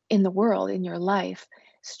the world, in your life.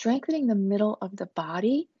 Strengthening the middle of the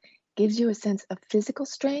body gives you a sense of physical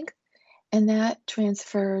strength, and that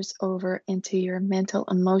transfers over into your mental,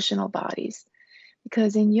 emotional bodies.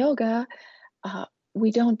 Because in yoga,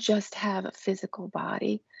 we don't just have a physical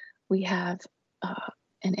body. We have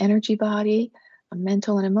an energy body, a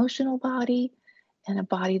mental and emotional body, and a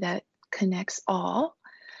body that connects all.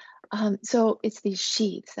 So it's these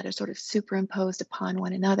sheaths that are sort of superimposed upon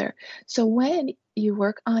one another. So when you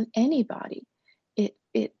work on any body, it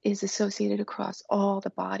is associated across all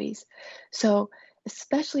the bodies. So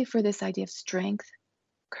especially for this idea of strength,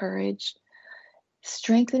 courage,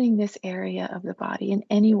 strengthening this area of the body in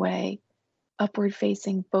any way, upward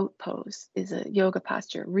facing boat pose is a yoga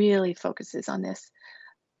posture, really focuses on this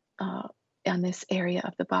area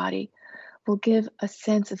of the body, will give a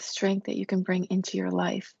sense of strength that you can bring into your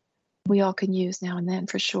life. We all can use now and then,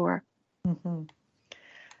 for sure. Mm-hmm.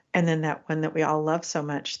 And then that one that we all love so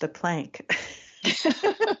much, the plank. It's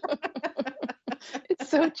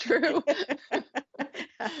so true.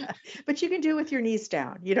 But you can do it with your knees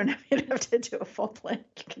down. You don't have to do a full plank.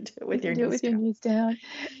 You can do it with your knees down.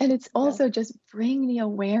 And it's also just bring the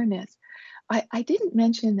awareness. I didn't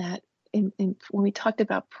mention that in when we talked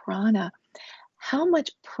about prana, how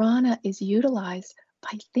much prana is utilized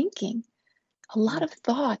by thinking. A lot of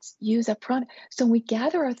thoughts use up prana. So when we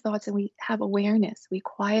gather our thoughts and we have awareness, we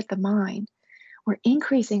quiet the mind, we're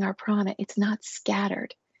increasing our prana. It's not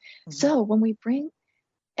scattered. Mm-hmm. So when we bring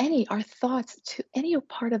our thoughts to any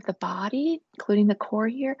part of the body, including the core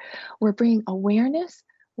here, we're bringing awareness,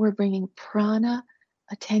 we're bringing prana,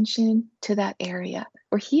 attention to that area.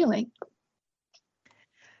 We're healing.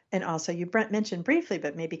 And also, you mentioned briefly,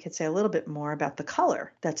 but maybe you could say a little bit more about the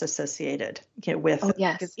color that's associated with it.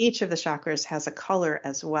 Yes. Because each of the chakras has a color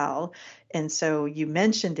as well. And so you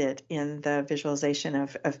mentioned it in the visualization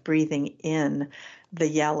of breathing in the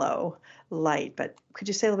yellow light. But could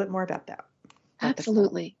you say a little bit more about that?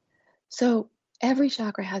 Absolutely. So every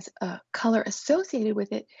chakra has a color associated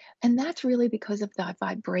with it. And that's really because of the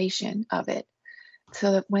vibration of it.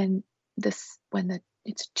 So that when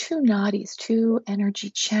it's two nadis, two energy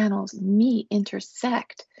channels meet,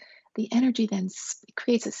 intersect, the energy then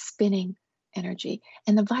creates a spinning energy.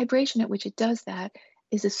 And the vibration at which it does that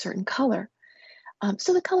is a certain color.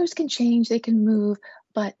 So the colors can change, they can move,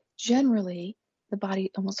 but generally the body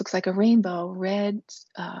almost looks like a rainbow: red,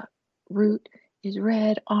 root, is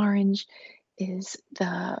red, orange is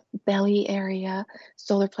the belly area,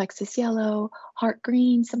 solar plexus yellow, heart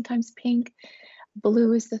green, sometimes pink,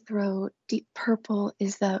 blue is the throat, deep purple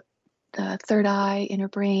is the third eye, inner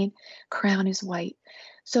brain, crown is white.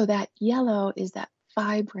 So that yellow is that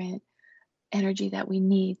vibrant energy that we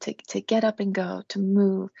need to get up and go, to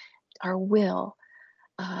move, our will.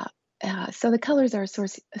 So the colors are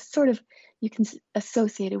sort of, you can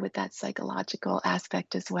associate it with that psychological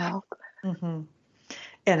aspect as well. Mm-hmm.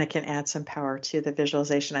 And it can add some power to the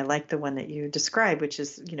visualization. I like the one that you described, which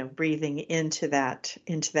is, breathing into that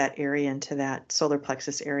area, into that solar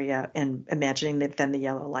plexus area, and imagining that then the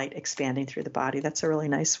yellow light expanding through the body. That's a really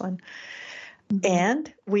nice one. Mm-hmm.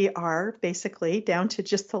 And we are basically down to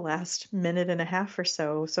just the last minute and a half or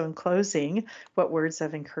so. So in closing, what words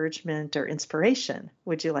of encouragement or inspiration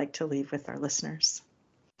would you like to leave with our listeners?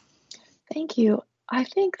 Thank you. I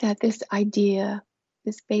think that this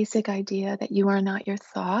basic idea that you are not your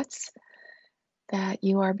thoughts, that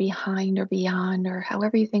you are behind or beyond, or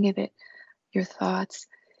however you think of it, your thoughts,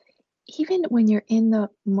 even when you're in the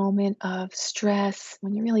moment of stress,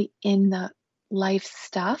 when you're really in the life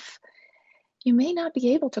stuff, you may not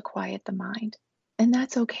be able to quiet the mind, and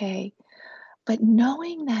that's okay. But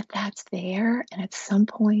knowing that that's there, and at some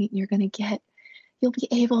point you'll be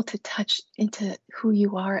able to touch into who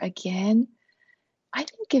you are again, I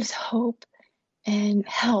think gives hope and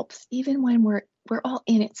helps, even when we're all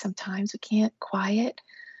in it sometimes. We can't quiet,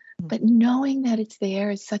 but knowing that it's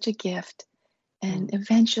there is such a gift, and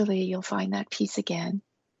eventually you'll find that peace again.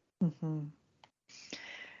 Mm-hmm.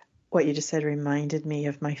 What you just said reminded me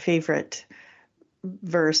of my favorite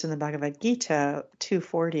verse in the Bhagavad Gita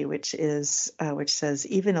 240, which says,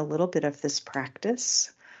 even a little bit of this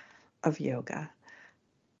practice of yoga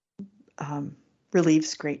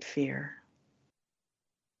relieves great fear.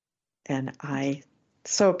 And I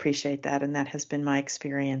so appreciate that. And that has been my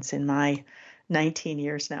experience in my 19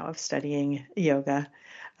 years now of studying yoga.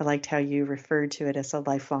 I liked how you referred to it as a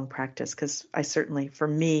lifelong practice, because for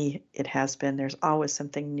me, it has been. There's always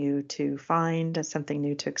something new to find, something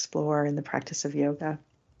new to explore in the practice of yoga.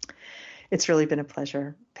 It's really been a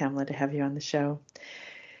pleasure, Pamela, to have you on the show.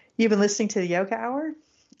 You've been listening to the Yoga Hour.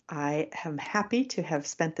 I am happy to have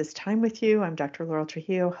spent this time with you. I'm Dr. Laurel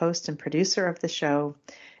Trujillo, host and producer of the show.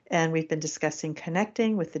 And we've been discussing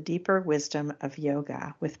connecting with the deeper wisdom of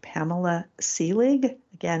yoga with Pamela Seelig,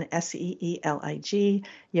 again, Seelig,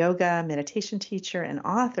 yoga, meditation teacher, and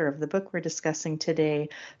author of the book we're discussing today,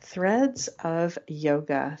 Threads of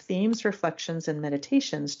Yoga, Themes, Reflections, and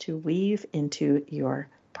Meditations to Weave into Your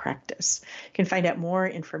Practice. You can find out more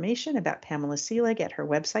information about Pamela Seelig at her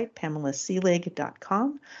website,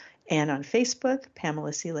 pamelaseelig.com, and on Facebook,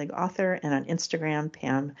 Pamela Seelig Author, and on Instagram,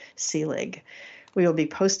 Pam Seelig. We will be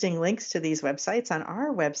posting links to these websites on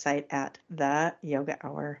our website at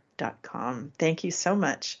theyogahour.com. Thank you so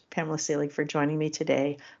much, Pamela Seelig, for joining me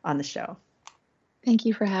today on the show. Thank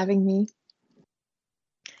you for having me.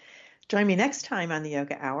 Join me next time on the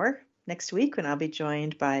Yoga Hour, next week, when I'll be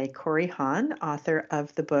joined by Corey Hahn, author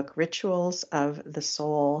of the book Rituals of the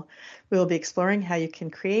Soul. We will be exploring how you can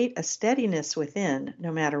create a steadiness within,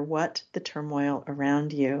 no matter what the turmoil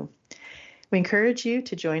around you. We encourage you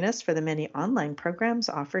to join us for the many online programs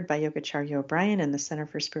offered by Yogacharya O'Brien and the Center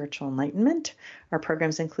for Spiritual Enlightenment. Our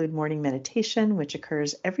programs include morning meditation, which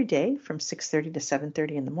occurs every day from 6:30 to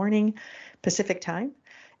 7:30 in the morning Pacific time,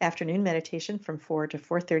 afternoon meditation from 4 to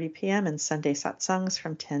 4:30 p.m., and Sunday satsangs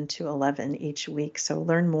from 10 to 11 each week. So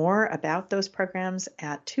learn more about those programs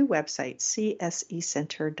at two websites,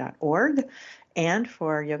 csecenter.org, and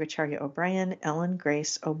for Yogacharya O'Brien,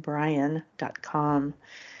 ellengraceobrien.com.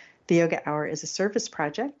 The Yoga Hour is a service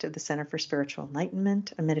project of the Center for Spiritual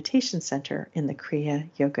Enlightenment, a meditation center in the Kriya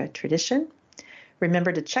Yoga tradition.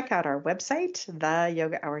 Remember to check out our website,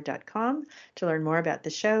 theyogahour.com, to learn more about the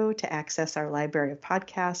show, to access our library of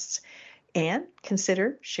podcasts, and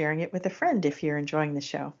consider sharing it with a friend if you're enjoying the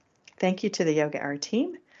show. Thank you to the Yoga Hour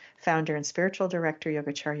team, founder and spiritual director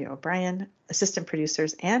Yogacharya O'Brien, assistant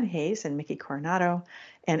producers Ann Hayes and Mickey Coronado,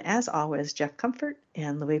 and as always, Jeff Comfort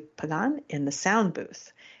and Louis Pagan in the sound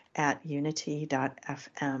booth at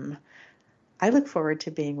unity.fm. I look forward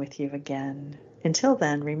to being with you again. Until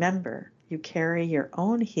then, remember, you carry your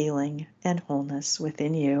own healing and wholeness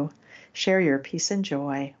within you. Share your peace and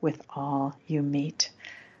joy with all you meet.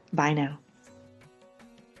 Bye now.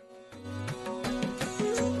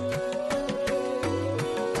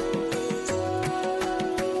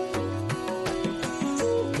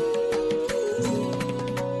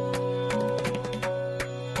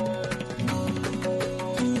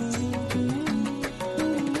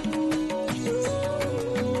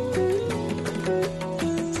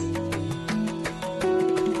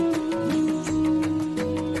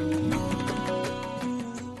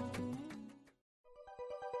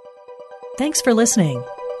 Thanks for listening.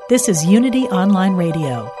 This is Unity Online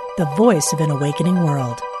Radio, the voice of an awakening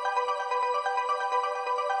world.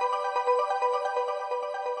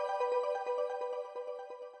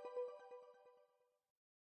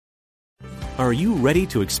 Are you ready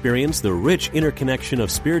to experience the rich interconnection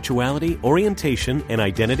of spirituality, orientation, and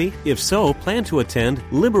identity? If so, plan to attend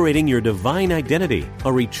Liberating Your Divine Identity,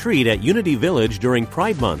 a retreat at Unity Village during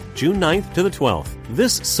Pride Month, June 9th to the 12th.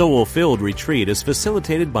 This soul-filled retreat is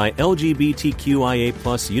facilitated by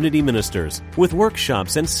LGBTQIA+ Unity ministers, with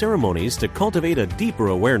workshops and ceremonies to cultivate a deeper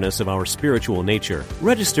awareness of our spiritual nature.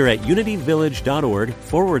 Register at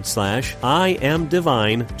unityvillage.org/I Am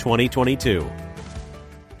Divine 2022.